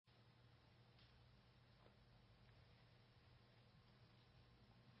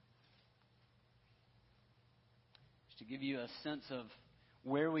give you a sense of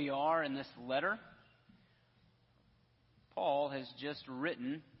where we are in this letter. Paul has just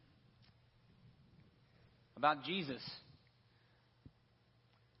written about Jesus,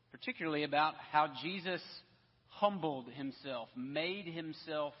 particularly about how Jesus humbled himself, made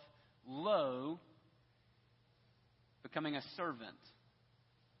himself low, becoming a servant.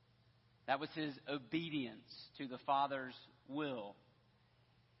 That was his obedience to the Father's will.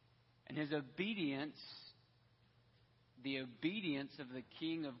 And his obedience, the obedience of the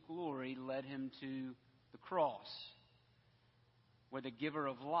King of Glory, led him to the cross, where the giver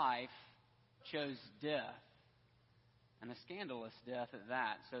of life chose death, and a scandalous death at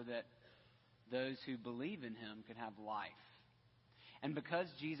that, so that those who believe in him could have life. And because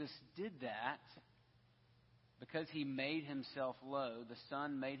Jesus did that, because he made himself low, the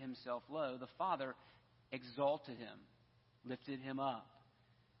Son made himself low, the Father exalted him, lifted him up,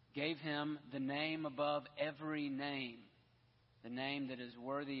 gave him the name above every name, the name that is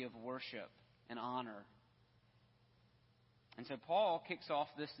worthy of worship and honor. And so Paul kicks off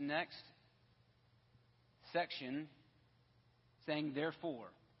this next section saying, therefore,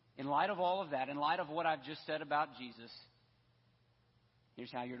 in light of all of that, in light of what I've just said about Jesus,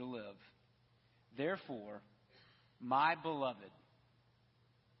 here's how you're to live. Therefore, my beloved,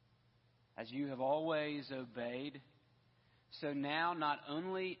 as you have always obeyed, so now not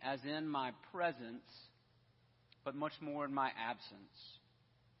only as in my presence, but much more in my absence,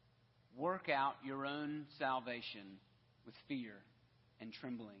 work out your own salvation with fear and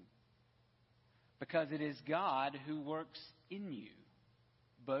trembling. Because it is God who works in you,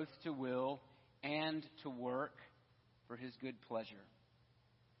 both to will and to work for his good pleasure.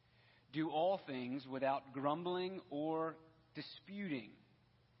 Do all things without grumbling or disputing,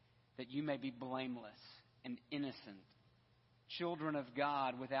 that you may be blameless and innocent, children of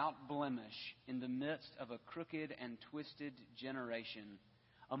God without blemish in the midst of a crooked and twisted generation,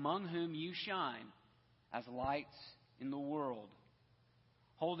 among whom you shine as lights in the world,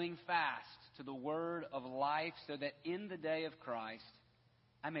 holding fast to the word of life, so that in the day of Christ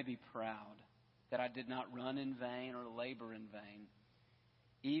I may be proud that I did not run in vain or labor in vain.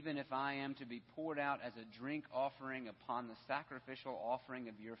 Even if I am to be poured out as a drink offering upon the sacrificial offering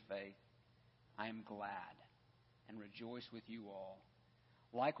of your faith, I am glad and rejoice with you all.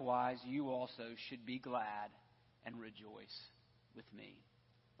 Likewise, you also should be glad and rejoice with me.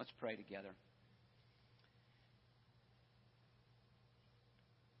 Let's pray together.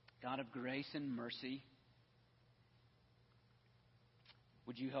 God of grace and mercy,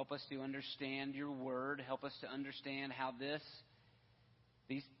 would you help us to understand your word? Help us to understand how this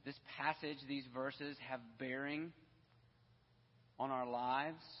passage, these verses, have bearing on our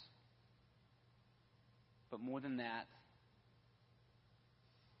lives. But more than that,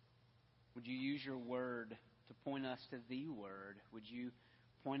 would you use your word to point us to the word? Would you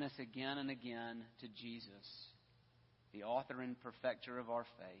point us again and again to Jesus, the author and perfecter of our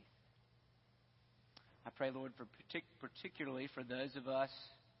faith? I pray, Lord, for particularly for those of us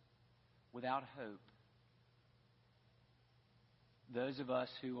without hope, those of us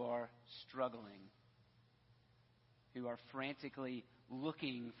who are struggling, who are frantically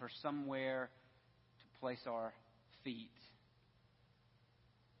looking for somewhere to place our feet,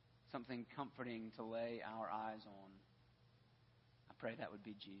 something comforting to lay our eyes on. I pray that would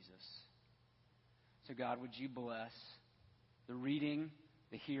be Jesus. So God, would you bless the reading,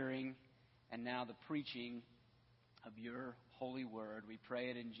 the hearing, and now the preaching of your holy word. We pray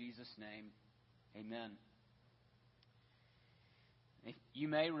it in Jesus' name. Amen. If you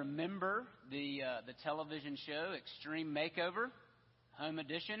may remember the television show Extreme Makeover, Home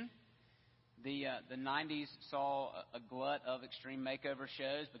Edition. The 90s saw a glut of Extreme Makeover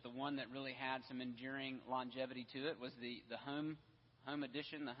shows, but the one that really had some enduring longevity to it was the home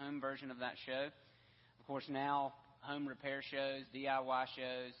edition, the home version of that show. Of course, now home repair shows, DIY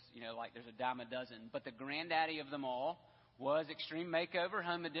shows, like there's a dime a dozen. But the granddaddy of them all was Extreme Makeover,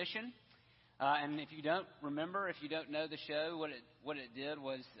 Home Edition. And if you don't remember, if you don't know the show, what it did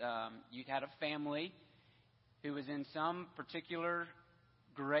was you had a family who was in some particular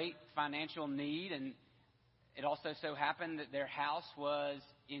great financial need, and it also so happened that their house was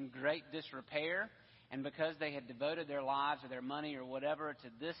in great disrepair. And because they had devoted their lives or their money or whatever to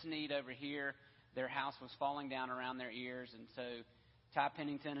this need over here, their house was falling down around their ears. And so Ty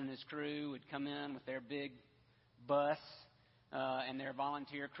Pennington and his crew would come in with their big bus and their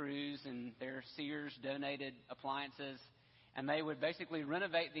volunteer crews and their Sears donated appliances, and they would basically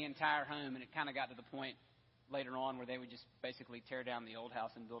renovate the entire home. And it kind of got to the point later on where they would just basically tear down the old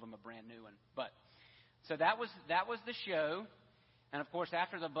house and build them a brand new one. But so that was the show. And of course,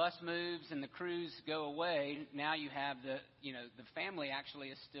 after the bus moves and the crews go away, now you have the family actually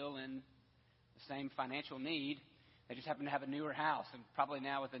is still in the same financial need. They just happen to have a newer house, and probably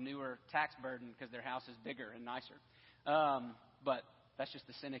now with a newer tax burden because their house is bigger and nicer. But that's just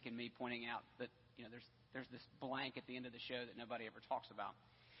the cynic in me pointing out that there's this blank at the end of the show that nobody ever talks about.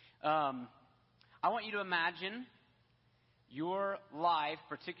 I want you to imagine your life,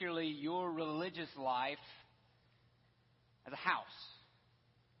 particularly your religious life, as a house.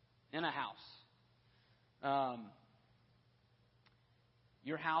 In a house.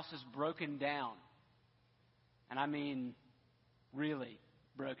 Your house is broken down. And I mean really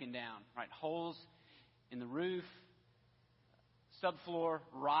broken down, right? Holes in the roof, subfloor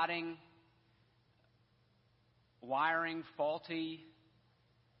rotting, wiring faulty,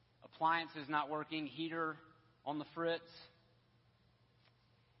 appliances not working, heater on the fritz.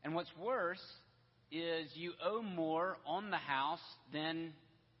 And what's worse is you owe more on the house than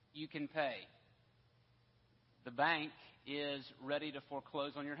you can pay. The bank is ready to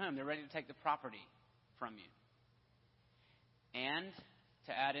foreclose on your home. They're ready to take the property from you. And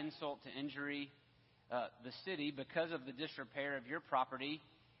to add insult to injury, the city, because of the disrepair of your property,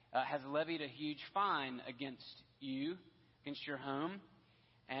 has levied a huge fine against you, against your home,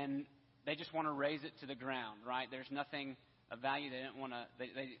 and they just want to raise it to the ground, right? There's nothing of value. They don't want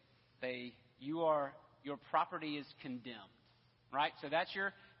to. Your property is condemned, right? So that's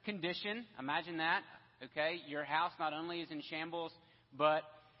your condition. Imagine that. Okay, your house not only is in shambles, but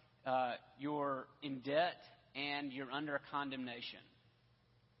you're in debt and you're under condemnation.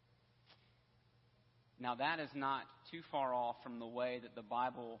 Now that is not too far off from the way that the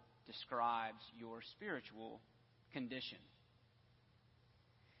Bible describes your spiritual condition.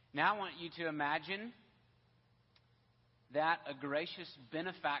 Now I want you to imagine that a gracious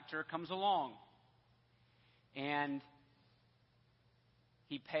benefactor comes along and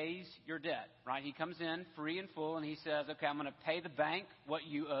he pays your debt, right? He comes in free and full and he says, okay, I'm going to pay the bank what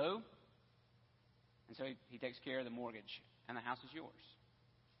you owe. And so he takes care of the mortgage and the house is yours.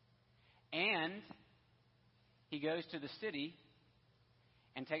 And he goes to the city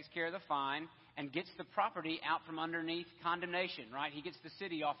and takes care of the fine and gets the property out from underneath condemnation, right? He gets the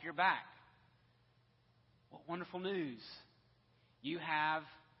city off your back. What wonderful news. You have,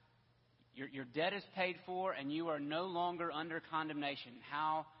 your debt is paid for and you are no longer under condemnation.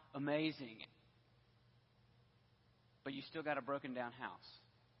 How amazing. But you still got a broken down house.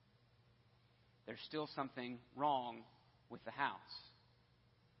 There's still something wrong with the house.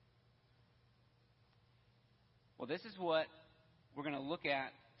 Well, this is what we're going to look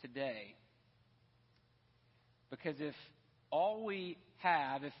at today. Because if all we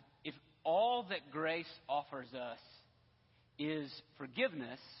have, if all that grace offers us is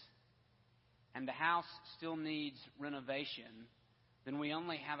forgiveness, and the house still needs renovation, then we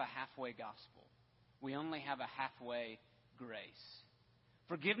only have a halfway gospel. We only have a halfway grace.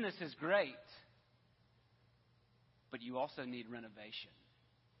 Forgiveness is great, but you also need renovation.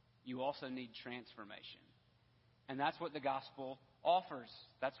 You also need transformation. And that's what the gospel offers.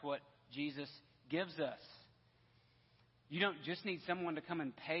 That's what Jesus gives us. You don't just need someone to come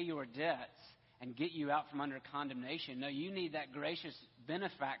and pay your debts and get you out from under condemnation. No, you need that gracious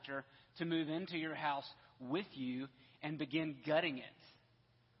benefactor to move into your house with you and begin gutting it.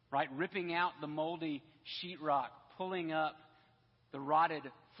 Right? Ripping out the moldy sheetrock, pulling up the rotted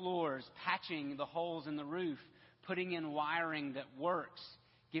floors, patching the holes in the roof, putting in wiring that works,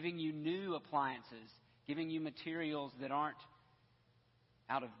 giving you new appliances, giving you materials that aren't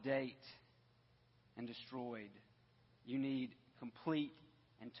out of date and destroyed. You need complete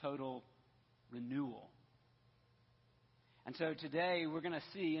and total renewal. And so today we're going to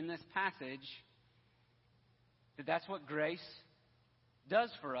see in this passage that that's what grace does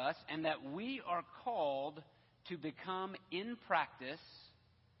for us, and that we are called to become in practice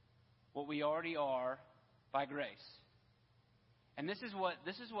what we already are by grace. And this is what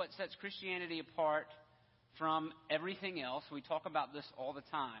sets Christianity apart from everything else. We talk about this all the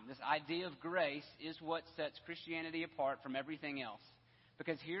time. This idea of grace is what sets Christianity apart from everything else.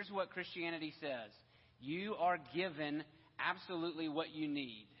 Because here's what Christianity says. You are given absolutely what you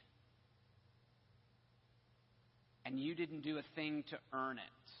need. And you didn't do a thing to earn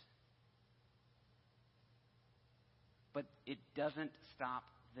it. But it doesn't stop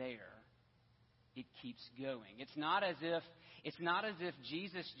there. It keeps going. It's not as if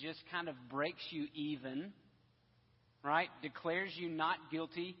Jesus just kind of breaks you even, right? Declares you not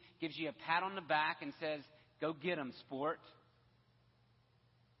guilty, gives you a pat on the back and says, go get 'em, sport.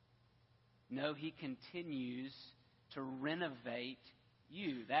 No, he continues to renovate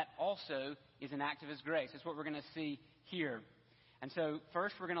you. That also is an act of his grace. That's what we're going to see here. And so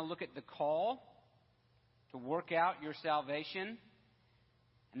first we're going to look at the call to work out your salvation.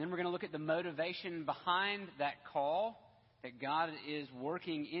 And then we're going to look at the motivation behind that call, that God is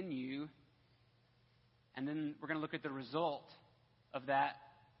working in you. And then we're going to look at the result of that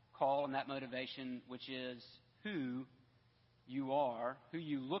call and that motivation, which is who you are, who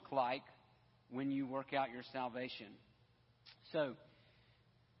you look like when you work out your salvation. So,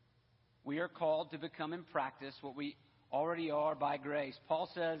 we are called to become in practice what we already are by grace. Paul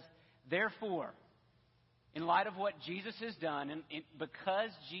says, therefore, in light of what Jesus has done, and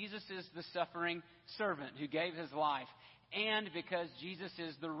because Jesus is the suffering servant who gave his life, and because Jesus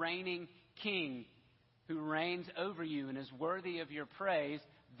is the reigning king who reigns over you and is worthy of your praise,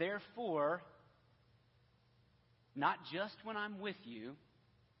 therefore, not just when I'm with you,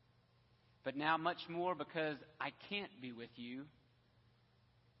 but now much more because I can't be with you,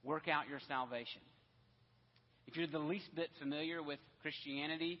 work out your salvation. If you're the least bit familiar with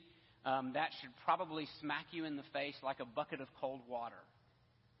Christianity, that should probably smack you in the face like a bucket of cold water.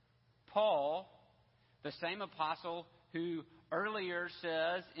 Paul, the same apostle who earlier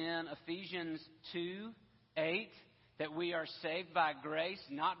says in Ephesians 2:8 that we are saved by grace,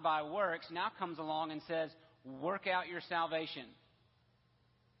 not by works, now comes along and says, work out your salvation.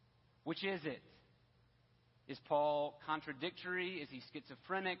 Which is it? Is Paul contradictory? Is he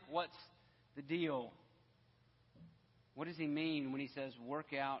schizophrenic? What's the deal? What does he mean when he says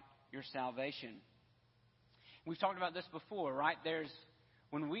work out your salvation? We've talked about this before, right?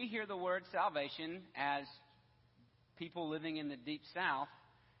 When we hear the word salvation as people living in the Deep South,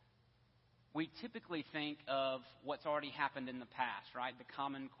 we typically think of what's already happened in the past, right? The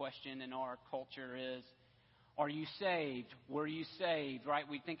common question in our culture is, are you saved? Were you saved? Right?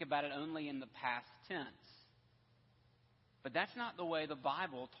 We think about it only in the past tense. But that's not the way the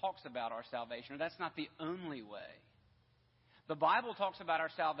Bible talks about our salvation, or that's not the only way. The Bible talks about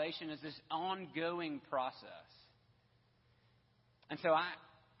our salvation as this ongoing process. And so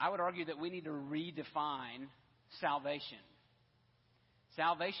I would argue that we need to redefine salvation.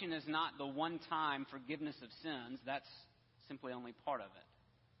 Salvation is not the one-time forgiveness of sins. That's simply only part of it.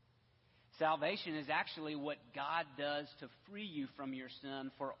 Salvation is actually what God does to free you from your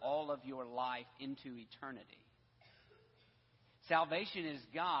sin for all of your life into eternity. Salvation is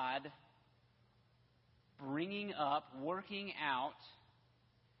God bringing up, working out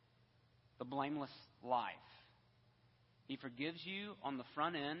the blameless life. He forgives you on the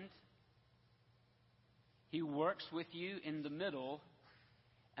front end. He works with you in the middle,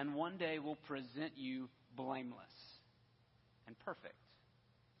 and one day will present you blameless and perfect.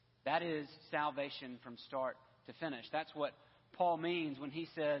 That is salvation from start to finish. That's what Paul means when he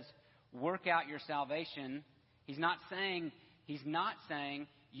says, work out your salvation. He's not saying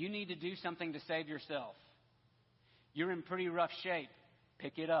you need to do something to save yourself. You're in pretty rough shape.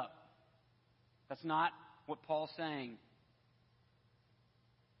 Pick it up. That's not what Paul's saying.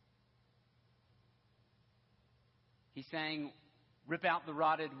 He's saying, rip out the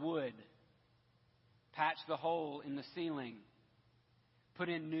rotted wood. Patch the hole in the ceiling. Put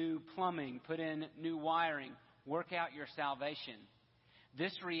in new plumbing. Put in new wiring. Work out your salvation.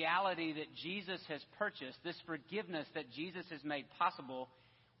 This reality that Jesus has purchased, this forgiveness that Jesus has made possible,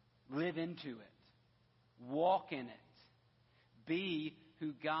 live into it. Walk in it. Be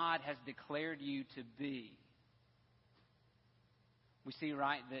who God has declared you to be. We see,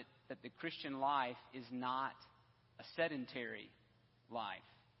 right, that the Christian life is not a sedentary life.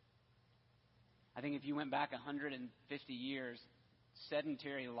 I think if you went back 150 years,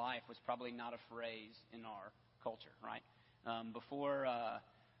 sedentary life was probably not a phrase in our culture, right? Before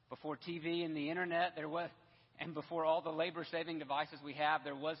TV and the internet, and before all the labor-saving devices we have,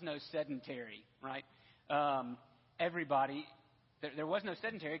 there was no sedentary, right? There was no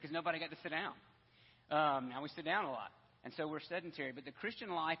sedentary because nobody got to sit down. Now we sit down a lot, and so we're sedentary. But the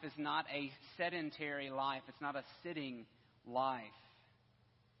Christian life is not a sedentary life. It's not a sitting life.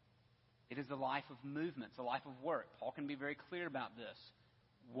 It is a life of movement. It's a life of work. Paul can be very clear about this.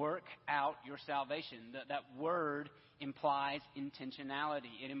 Work out your salvation. That word implies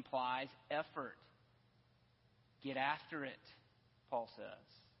intentionality. It implies effort. Get after it, Paul says,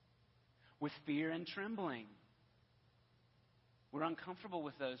 with fear and trembling. We're uncomfortable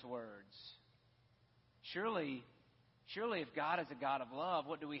with those words. Surely if God is a God of love,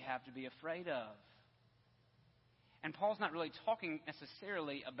 what do we have to be afraid of? And Paul's not really talking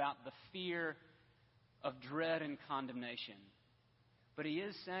necessarily about the fear of dread and condemnation. But he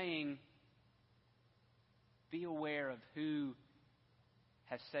is saying, be aware of who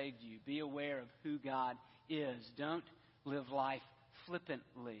has saved you. Be aware of who God is. Don't live life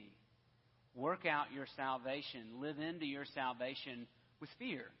flippantly. Work out your salvation. Live into your salvation with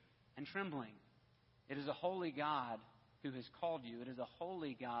fear and trembling. It is a holy God who has called you. It is a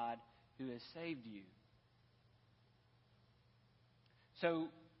holy God who has saved you. So,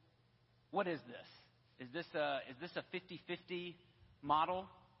 what is this? Is this a 50-50 model?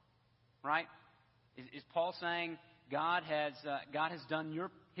 Right? Is Paul saying God has done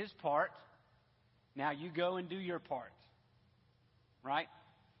his part? Now you go and do your part. Right?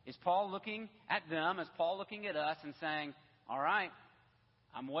 Is Paul looking at them? Is Paul looking at us and saying, all right,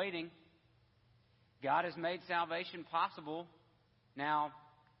 I'm waiting. God has made salvation possible. Now,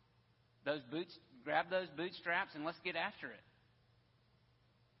 grab those bootstraps and let's get after it.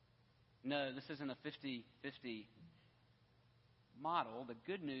 No, this isn't a 50-50 model. The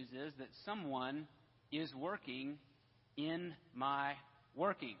good news is that someone is working in my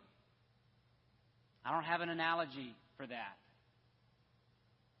working. I don't have an analogy for that.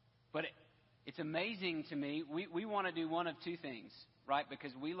 But it's amazing to me. We want to do one of two things, right?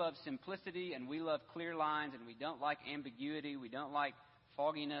 Because we love simplicity and we love clear lines and we don't like ambiguity. We don't like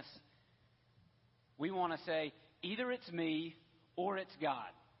fogginess. We want to say, either it's me or it's God.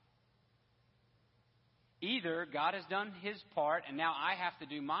 Either God has done his part and now I have to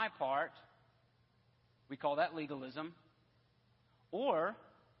do my part. We call that legalism. Or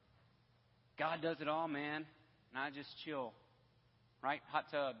God does it all, man, and I just chill. Right? Hot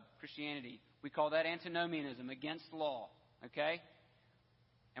tub, Christianity. We call that antinomianism, against law. Okay?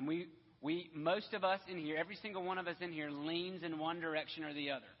 And we most of us in here, every single one of us in here, leans in one direction or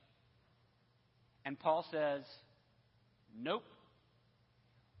the other. And Paul says, nope.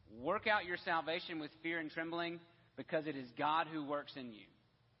 Work out your salvation with fear and trembling, because it is God who works in you.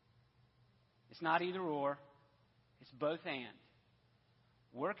 It's not either or. It's both and.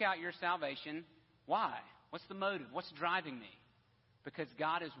 Work out your salvation. Why? What's the motive? What's driving me? Because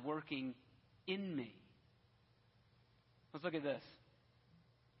God is working in me. Let's look at this.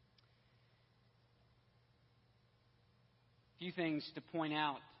 A few things to point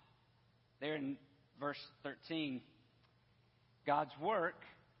out there in verse 13. God's work,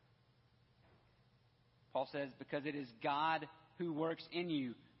 Paul says, because it is God who works in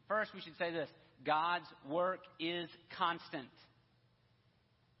you. First, we should say this. God's work is constant.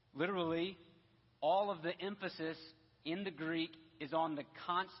 Literally, all of the emphasis in the Greek is on the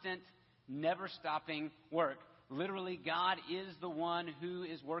constant, never-stopping work. Literally, God is the one who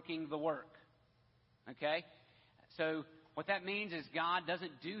is working the work. Okay? So, what that means is God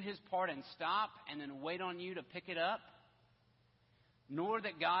doesn't do his part and stop and then wait on you to pick it up. Nor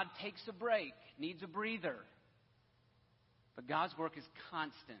that God takes a break, needs a breather. But God's work is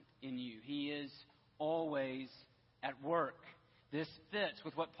constant in you. He is always at work. This fits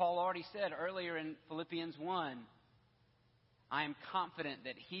with what Paul already said earlier in Philippians 1. I am confident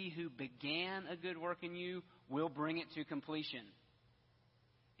that he who began a good work in you will bring it to completion.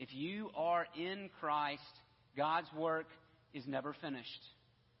 If you are in Christ, God's work is never finished.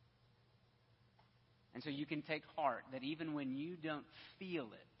 And so you can take heart that even when you don't feel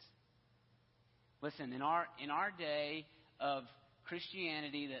it, listen, in our day of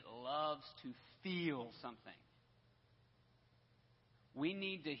Christianity that loves to feel something, we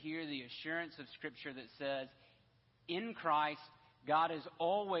need to hear the assurance of Scripture that says, in Christ, God is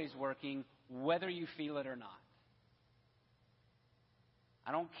always working, whether you feel it or not.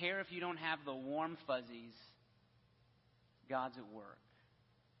 I don't care if you don't have the warm fuzzies. God's at work.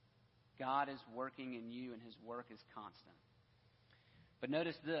 God is working in you, and his work is constant. But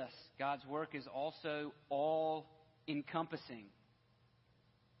notice this. God's work is also all-encompassing.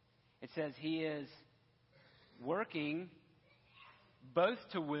 It says he is working both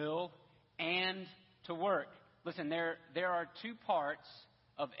to will and to work. Listen, there are two parts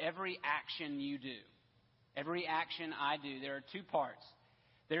of every action you do. Every action I do, there are two parts.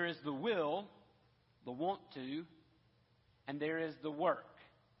 There is the will, the want to, and there is the work,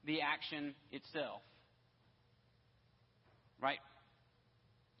 the action itself. Right?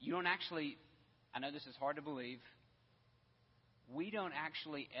 You don't actually, I know this is hard to believe, we don't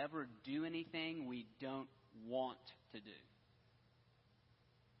actually ever do anything we don't want to do.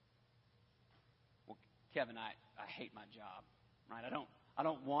 Well, Kevin, I hate my job, right? I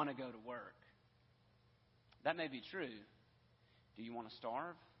don't want to go to work. That may be true. Do you want to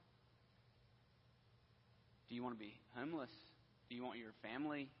starve? Do you want to be homeless? Do you want your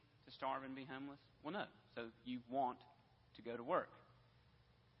family to starve and be homeless? Well, no. So you want to go to work.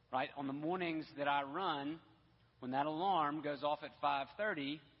 Right? On the mornings that I run, when that alarm goes off at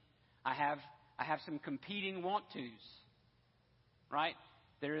 5:30, I have some competing want tos. Right?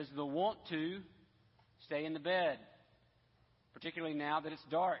 There is the want to stay in the bed, particularly now that it's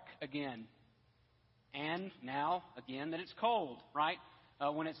dark again. And now, again, that it's cold, right?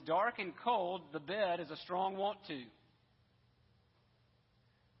 When it's dark and cold, the bed is a strong want to.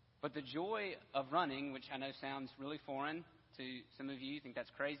 But the joy of running, which I know sounds really foreign to some of you, think that's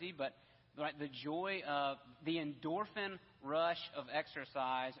crazy, but right, the joy of the endorphin rush of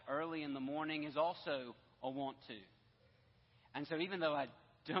exercise early in the morning is also a want to. And so even though I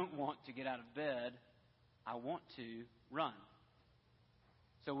don't want to get out of bed, I want to run.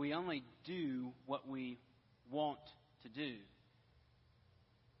 So we only do what we want to do.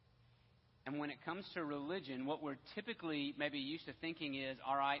 And when it comes to religion, what we're typically maybe used to thinking is,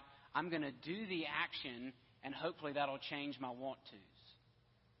 all right, I'm going to do the action and hopefully that'll change my want tos.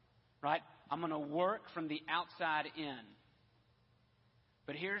 Right? I'm going to work from the outside in.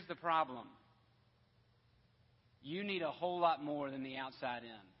 But here's the problem. You need a whole lot more than the outside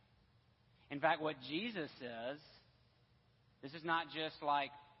in. In fact, what Jesus says, this is not just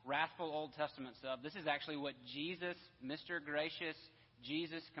like wrathful Old Testament stuff. This is actually what Jesus, Mr. Gracious,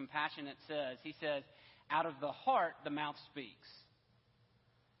 Jesus Compassionate says. He says, out of the heart, the mouth speaks.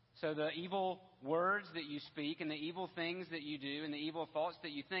 So the evil words that you speak and the evil things that you do and the evil thoughts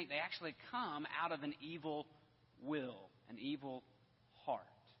that you think, they actually come out of an evil will, an evil heart.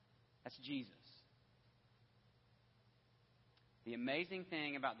 That's Jesus. The amazing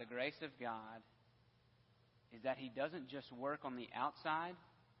thing about the grace of God is that He doesn't just work on the outside,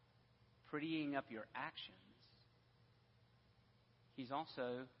 prettying up your actions. He's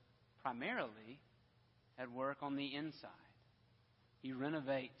also primarily at work on the inside. He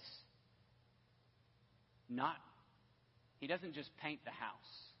renovates. He doesn't just paint the house.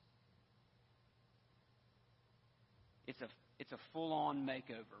 It's a full-on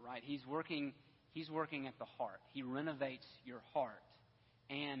makeover, right? He's working at the heart. He renovates your heart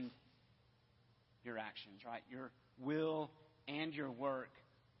and your actions, right? Your will and your work.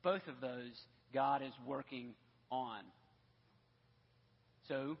 Both of those God is working on.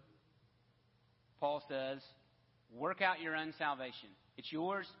 So, Paul says, work out your own salvation. It's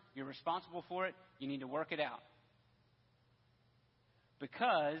yours. You're responsible for it. You need to work it out.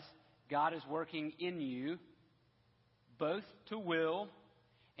 Because God is working in you both to will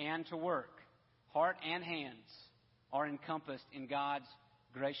and to work. Heart and hands are encompassed in God's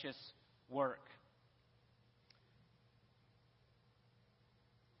gracious work.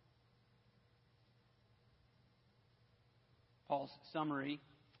 Paul's summary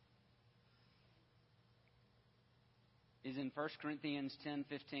is in 1 Corinthians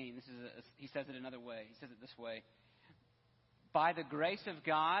 10:15. He says it another way. He says it this way. By the grace of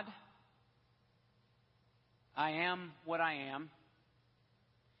God, I am what I am.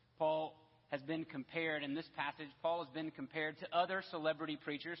 Paul has been compared, in this passage, Paul has been compared to other celebrity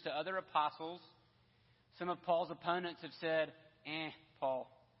preachers, to other apostles. Some of Paul's opponents have said,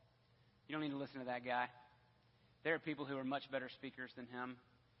 Paul, you don't need to listen to that guy. There are people who are much better speakers than him.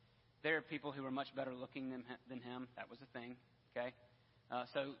 There are people who are much better looking than him. That was a thing, okay?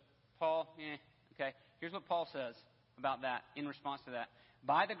 So, Paul, okay. Here's what Paul says about that in response to that.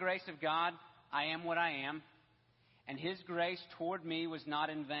 By the grace of God, I am what I am, and His grace toward me was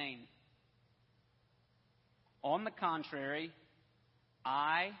not in vain. On the contrary,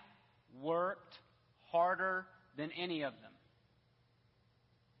 I worked harder than any of them.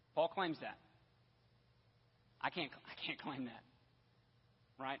 Paul claims that. I can't claim that,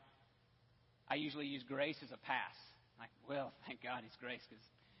 right? I usually use grace as a pass. Like, well, thank God it's grace because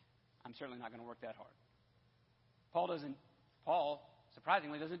I'm certainly not going to work that hard. Paul,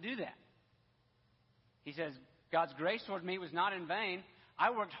 surprisingly, doesn't do that. He says, God's grace toward me was not in vain. I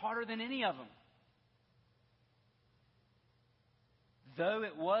worked harder than any of them. Though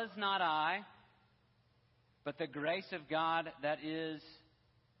it was not I, but the grace of God that is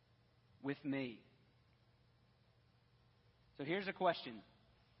with me. So here's a question.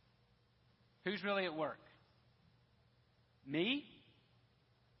 Who's really at work? Me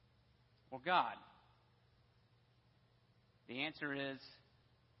or God? The answer is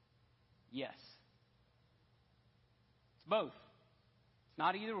yes. It's both. It's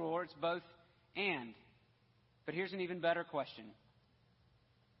not either or, it's both and. But here's an even better question.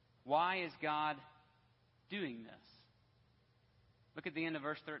 Why is God doing this? Look at the end of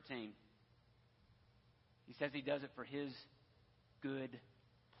verse 13. He says He does it for His good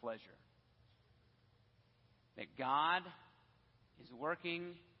pleasure. That God is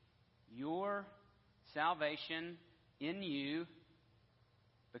working your salvation in you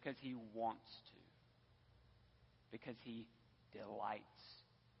because He wants to. Because He delights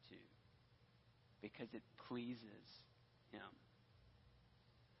to. Because it pleases Him.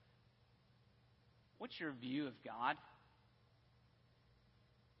 What's your view of God?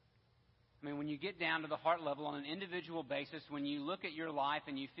 I mean, when you get down to the heart level on an individual basis, when you look at your life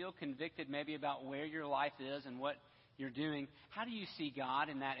and you feel convicted maybe about where your life is and what you're doing, how do you see God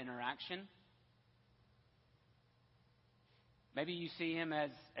in that interaction? Maybe you see Him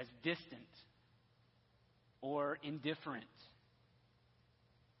as distant or indifferent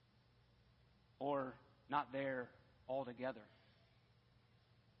or not there altogether.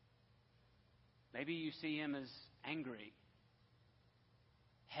 Maybe you see Him as angry,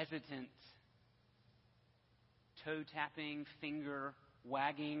 hesitant, toe-tapping,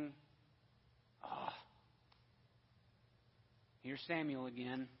 finger-wagging. Here's Samuel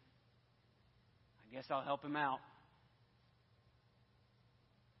again. I guess I'll help him out.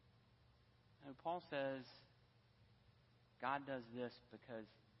 No, Paul says God does this because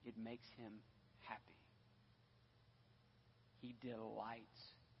it makes Him happy. He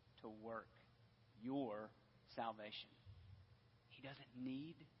delights to work your salvation. He doesn't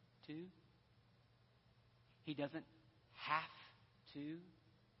need to. He doesn't have to.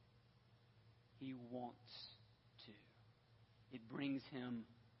 He wants to. It brings Him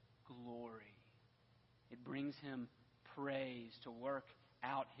glory. It brings Him praise to work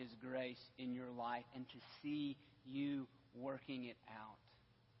out His grace in your life and to see you working it out.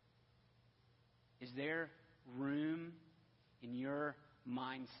 Is there room in your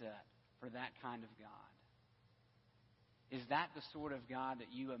mindset for that kind of God? Is that the sort of God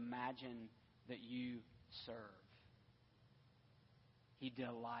that you imagine that you serve? He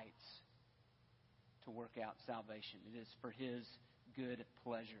delights to work out salvation. It is for His good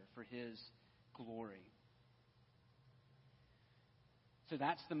pleasure, for His glory. So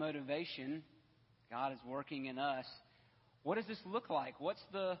that's the motivation. God is working in us. What does this look like? What's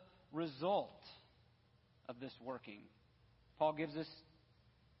the result of this working? Paul gives us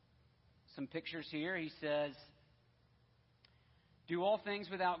some pictures here. He says, do all things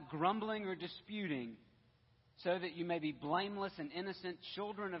without grumbling or disputing, so that you may be blameless and innocent,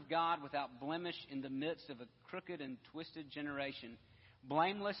 children of God without blemish in the midst of a crooked and twisted generation.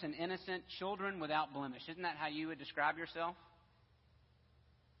 Blameless and innocent, children without blemish. Isn't that how you would describe yourself?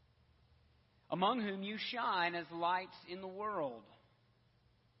 Among whom you shine as lights in the world.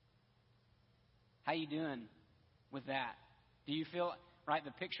 How you doing with that? Do you feel, right,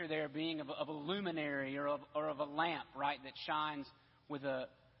 the picture there being of a luminary or of a lamp, right, that shines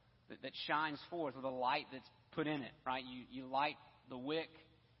that shines forth with a light that's put in it, right? You light the wick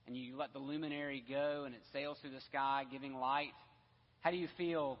and you let the luminary go and it sails through the sky giving light. How do you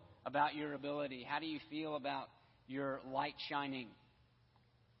feel about your ability? How do you feel about your light shining?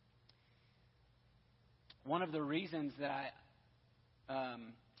 One of the reasons that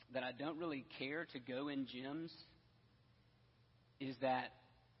I don't really care to go in gyms is that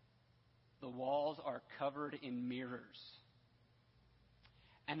the walls are covered in mirrors.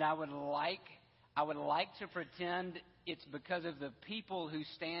 And I would like to pretend it's because of the people who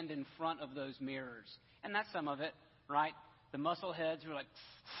stand in front of those mirrors. And that's some of it, right? The muscle heads who are like,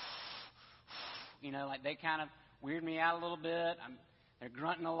 like they kind of weird me out a little bit. They're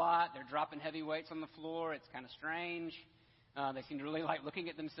grunting a lot. They're dropping heavy weights on the floor. It's kind of strange. They seem to really like looking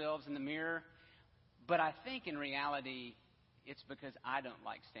at themselves in the mirror. But I think in reality, it's because I don't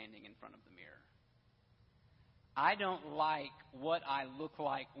like standing in front of the mirror. I don't like what I look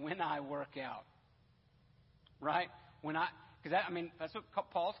like when I work out. Right? That's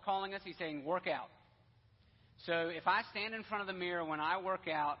what Paul's calling us. He's saying work out. So if I stand in front of the mirror when I work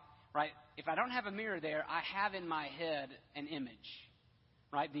out, right, if I don't have a mirror there, I have in my head an image.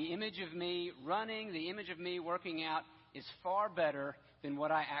 Right? The image of me running, the image of me working out is far better than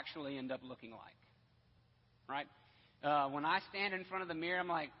what I actually end up looking like. Right? When I stand in front of the mirror, I'm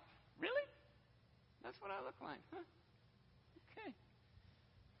like, really? That's what I look like. Huh? Okay.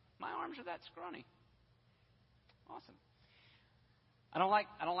 My arms are that scrawny. Awesome. I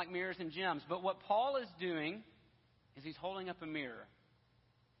don't like mirrors in gyms, but what Paul is doing is he's holding up a mirror.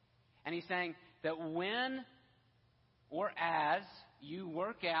 And he's saying that when or as you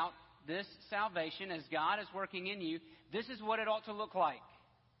work out this salvation, as God is working in you, this is what it ought to look like.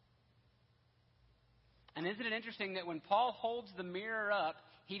 And isn't it interesting that when Paul holds the mirror up,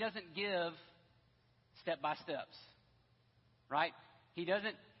 he doesn't give step-by-steps, right? He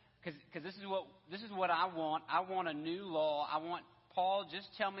doesn't, because this is what I want. I want a new law. I want Paul, just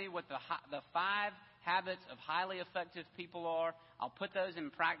tell me what the 5 habits of highly effective people are. I'll put those in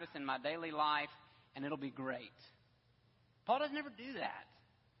practice in my daily life, and it'll be great. Paul doesn't ever do that.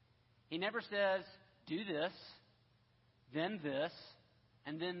 He never says, do this,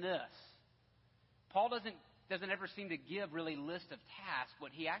 and then this. Paul doesn't ever seem to give really list of tasks.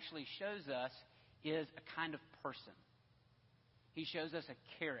 What he actually shows us is a kind of person. He shows us a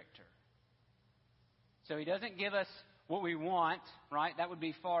character. So he doesn't give us what we want, right? That would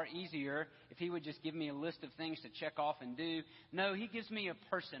be far easier if he would just give me a list of things to check off and do. No, he gives me a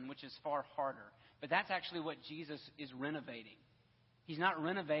person, which is far harder. But that's actually what Jesus is renovating. He's not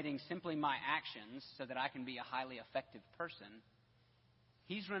renovating simply my actions so that I can be a highly effective person.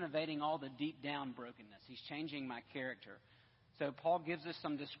 He's renovating all the deep down brokenness. He's changing my character. So Paul gives us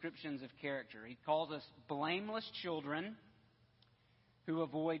some descriptions of character. He calls us blameless children who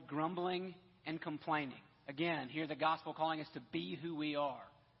avoid grumbling and complaining. Again, here the gospel calling us to be who we are.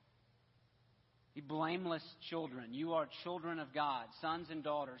 Be blameless children. You are children of God, sons and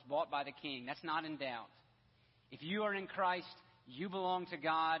daughters, bought by the King. That's not in doubt. If you are in Christ, you belong to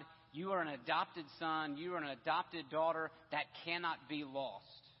God. You are an adopted son. You are an adopted daughter. That cannot be lost.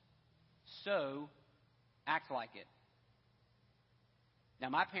 So, act like it. Now,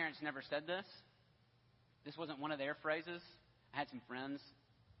 my parents never said this. This wasn't one of their phrases. I had some friends.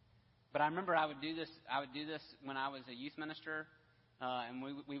 But I remember I would do this when I was a youth minister. And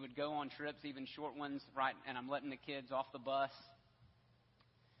we would go on trips, even short ones, right? And I'm letting the kids off the bus.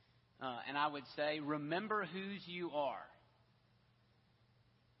 And I would say, remember whose you are.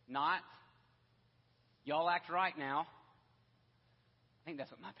 Not, y'all act right now. I think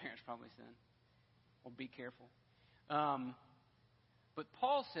that's what my parents probably said. Well, be careful. But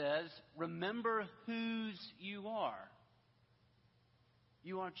Paul says, remember whose you are.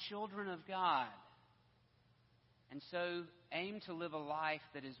 You are children of God. And so aim to live a life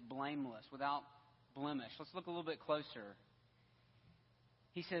that is blameless, without blemish. Let's look a little bit closer.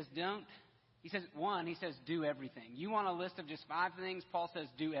 He says, do everything. You want a list of just 5 things? Paul says,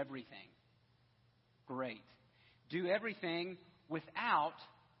 do everything. Great. Do everything without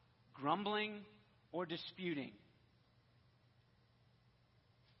grumbling or disputing.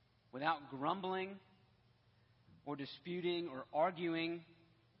 Without grumbling or disputing or arguing.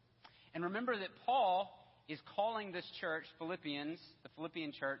 And remember that Paul is calling this church, the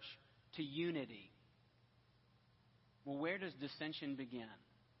Philippian church, to unity. Well, where does dissension begin?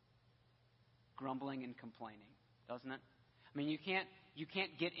 Grumbling and complaining, doesn't it? I mean, you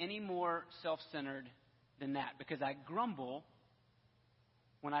can't get any more self-centered than that, because I grumble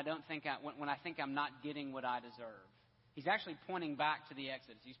when I think I'm not getting what I deserve. He's actually pointing back to the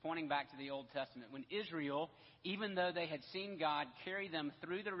Exodus. He's pointing back to the Old Testament. When Israel, even though they had seen God carry them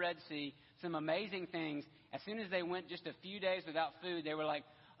through the Red Sea, some amazing things, as soon as they went just a few days without food, they were like,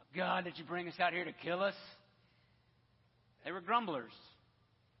 God, did you bring us out here to kill us? They were grumblers.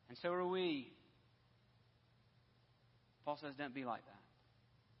 And so are we. Paul says, don't be like that.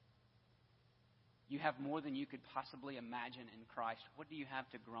 You have more than you could possibly imagine in Christ. What do you have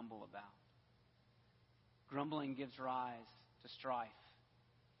to grumble about? Grumbling gives rise to strife.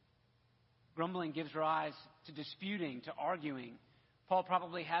 Grumbling gives rise to disputing, to arguing. Paul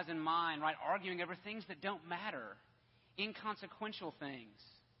probably has in mind, right, arguing over things that don't matter, inconsequential things.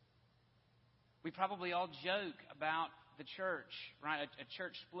 We probably all joke about the church, right? A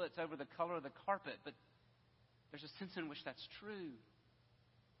church splits over the color of the carpet, but there's a sense in which that's true.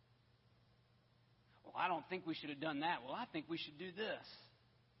 Well, I don't think we should have done that. Well, I think we should do this.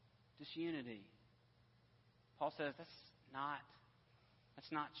 Disunity. Paul says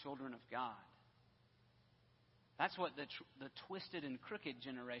that's not children of God. That's what the twisted and crooked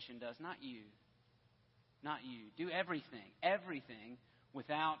generation does, not you. Not you. Do everything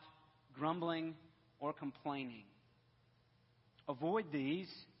without grumbling or complaining. Avoid these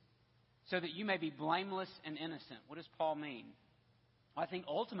so that you may be blameless and innocent. What does Paul mean? I think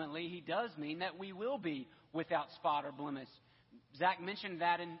ultimately he does mean that we will be without spot or blemish. Zach mentioned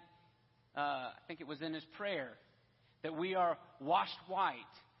that in I think it was in his prayer, that we are washed white,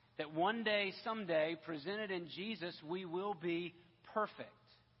 that one day, someday, presented in Jesus, we will be perfect.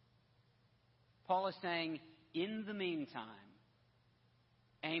 Paul is saying, in the meantime,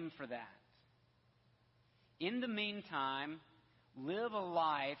 aim for that. In the meantime, live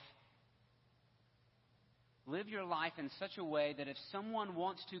your life in such a way that if someone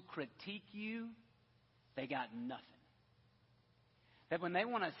wants to critique you, they got nothing. That when they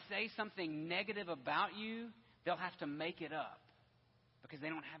want to say something negative about you, they'll have to make it up because they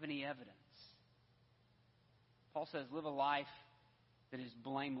don't have any evidence. Paul says, live a life that is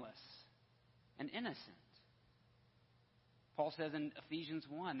blameless and innocent. Paul says in Ephesians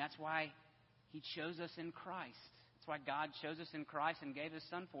 1, that's why he chose us in Christ. That's why God chose us in Christ and gave his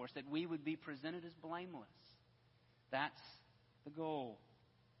Son for us, that we would be presented as blameless. That's the goal.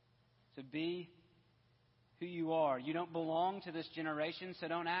 To be who you are. You don't belong to this generation, so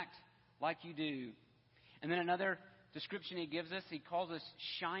don't act like you do. And then another description he gives us, he calls us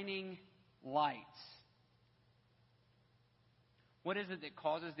shining lights. What is it that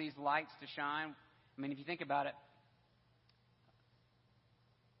causes these lights to shine? I mean, if you think about it,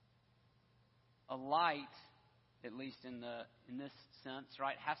 a light, at least in this sense,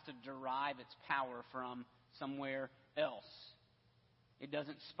 right, has to derive its power from somewhere else. It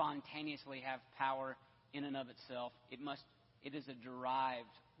doesn't spontaneously have power in and of itself. It is a derived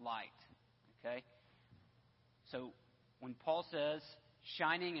light. Okay? So when Paul says,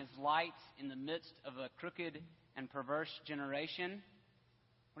 shining as light in the midst of a crooked and perverse generation,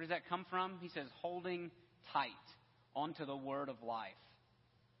 where does that come from? He says, holding tight onto the word of life.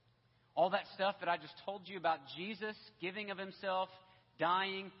 All that stuff that I just told you about Jesus giving of himself,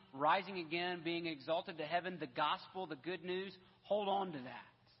 dying, rising again, being exalted to heaven, the gospel, the good news, hold on to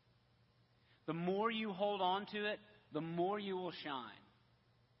that. The more you hold on to it, the more you will shine.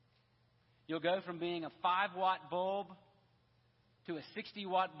 You'll go from being a 5-watt bulb to a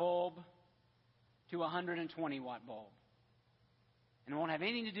 60-watt bulb to a 120-watt bulb. And it won't have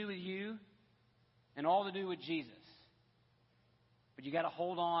anything to do with you and all to do with Jesus. But you got to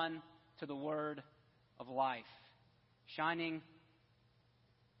hold on to the word of life. Shining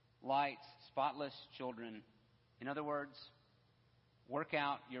lights, spotless children. In other words, work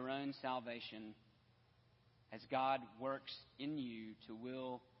out your own salvation as God works in you to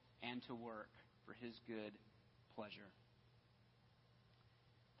will and to work for his good pleasure.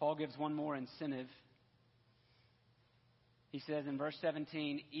 Paul gives one more incentive. He says in verse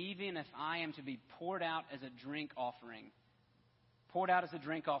 17, even if I am to be poured out as a drink offering. Poured out as a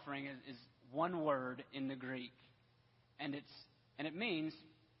drink offering is one word in the Greek. And it means,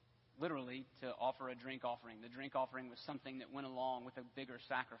 literally, to offer a drink offering. The drink offering was something that went along with a bigger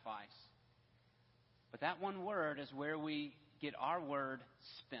sacrifice. But that one word is where we get our word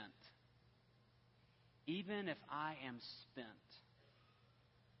spent. Even if I am spent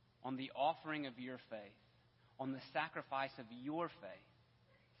on the offering of your faith, on the sacrifice of your faith,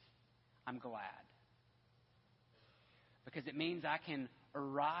 I'm glad. Because it means I can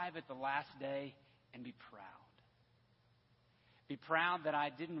arrive at the last day and be proud. Be proud that I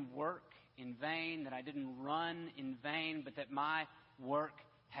didn't work in vain, that I didn't run in vain, but that my work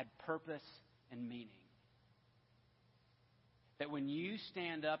had purpose and meaning. That when you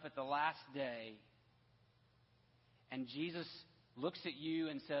stand up at the last day and Jesus looks at you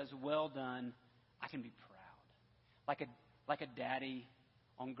and says, well done, I can be proud. Like a daddy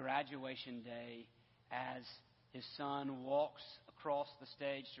on graduation day as his son walks across the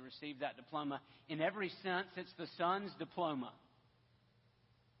stage to receive that diploma. In every sense, it's the son's diploma.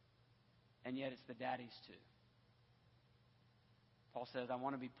 And yet it's the daddy's too. Paul says, I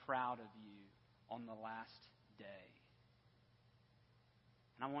want to be proud of you on the last day.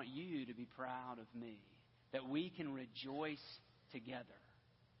 And I want you to be proud of me. That we can rejoice together.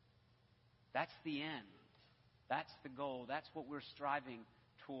 That's the end. That's the goal. That's what we're striving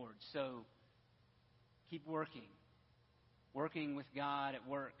towards. So keep working. Working with God at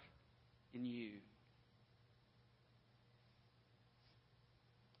work in you.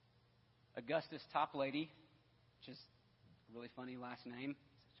 Augustus Toplady, which is a really funny last name,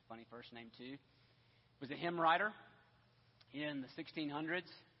 such a funny first name too, was a hymn writer in the 1600s.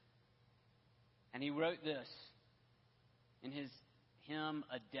 And he wrote this in his hymn,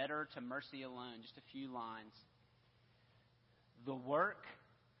 A Debtor to Mercy Alone, just a few lines. The work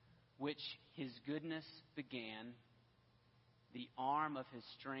which his goodness began, the arm of his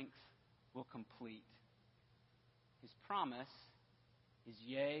strength will complete. His promise is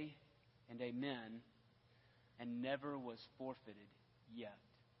yea and amen, and never was forfeited yet.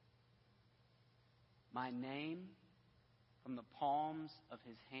 My name from the palms of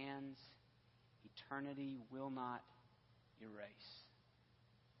his hands, eternity will not erase.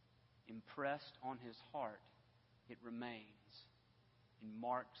 Impressed on his heart, it remains in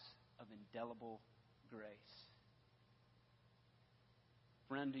marks of indelible grace.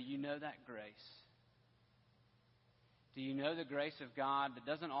 Friend, do you know that grace? Do you know the grace of God that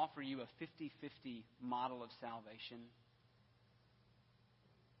doesn't offer you a 50-50 model of salvation?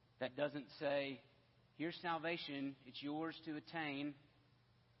 That doesn't say, here's salvation, it's yours to attain.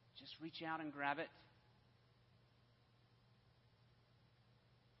 Just reach out and grab it.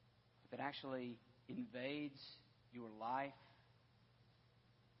 But that actually invades your life,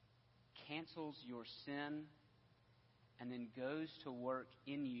 cancels your sin, and then goes to work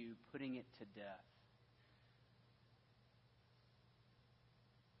in you, putting it to death.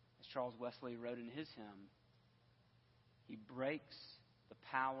 As Charles Wesley wrote in his hymn, he breaks the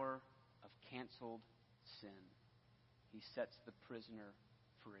power of canceled sin. He sets the prisoner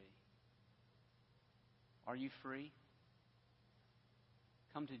free. Are you free?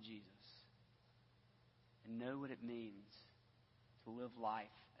 Come to Jesus and know what it means to live life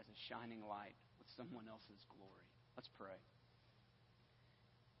as a shining light with someone else's glory. Let's pray.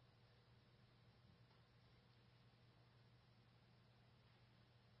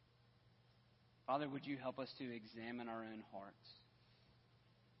 Father, would you help us to examine our own hearts?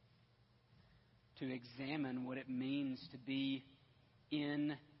 To examine what it means to be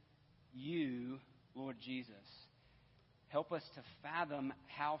in you, Lord Jesus. Help us to fathom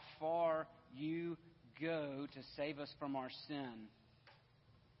how far you go to save us from our sin.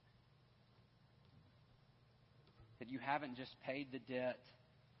 That you haven't just paid the debt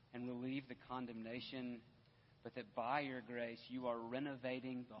and relieved the condemnation, but that by your grace you are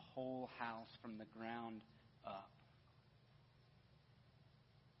renovating the whole house from the ground up.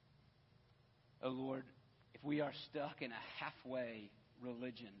 Oh Lord, if we are stuck in a halfway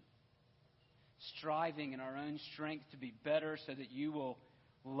religion, striving in our own strength to be better so that you will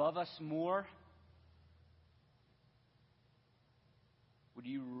love us more, would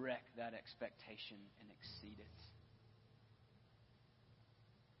you wreck that expectation and exceed it?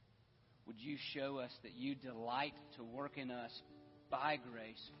 Would you show us that you delight to work in us by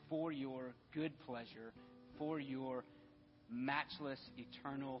grace for your good pleasure, for your matchless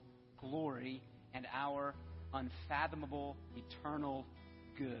eternal glory, and our unfathomable eternal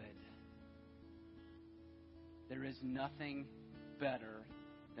good? There is nothing better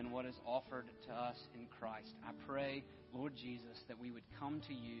than what is offered to us in Christ. I pray, Lord Jesus, that we would come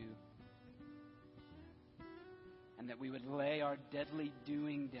to you and that we would lay our deadly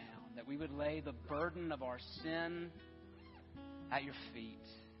doing down, that we would lay the burden of our sin at your feet,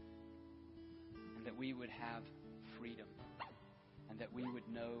 and that we would have freedom, and that we would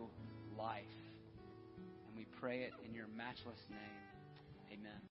know life. And we pray it in your matchless name. Amen.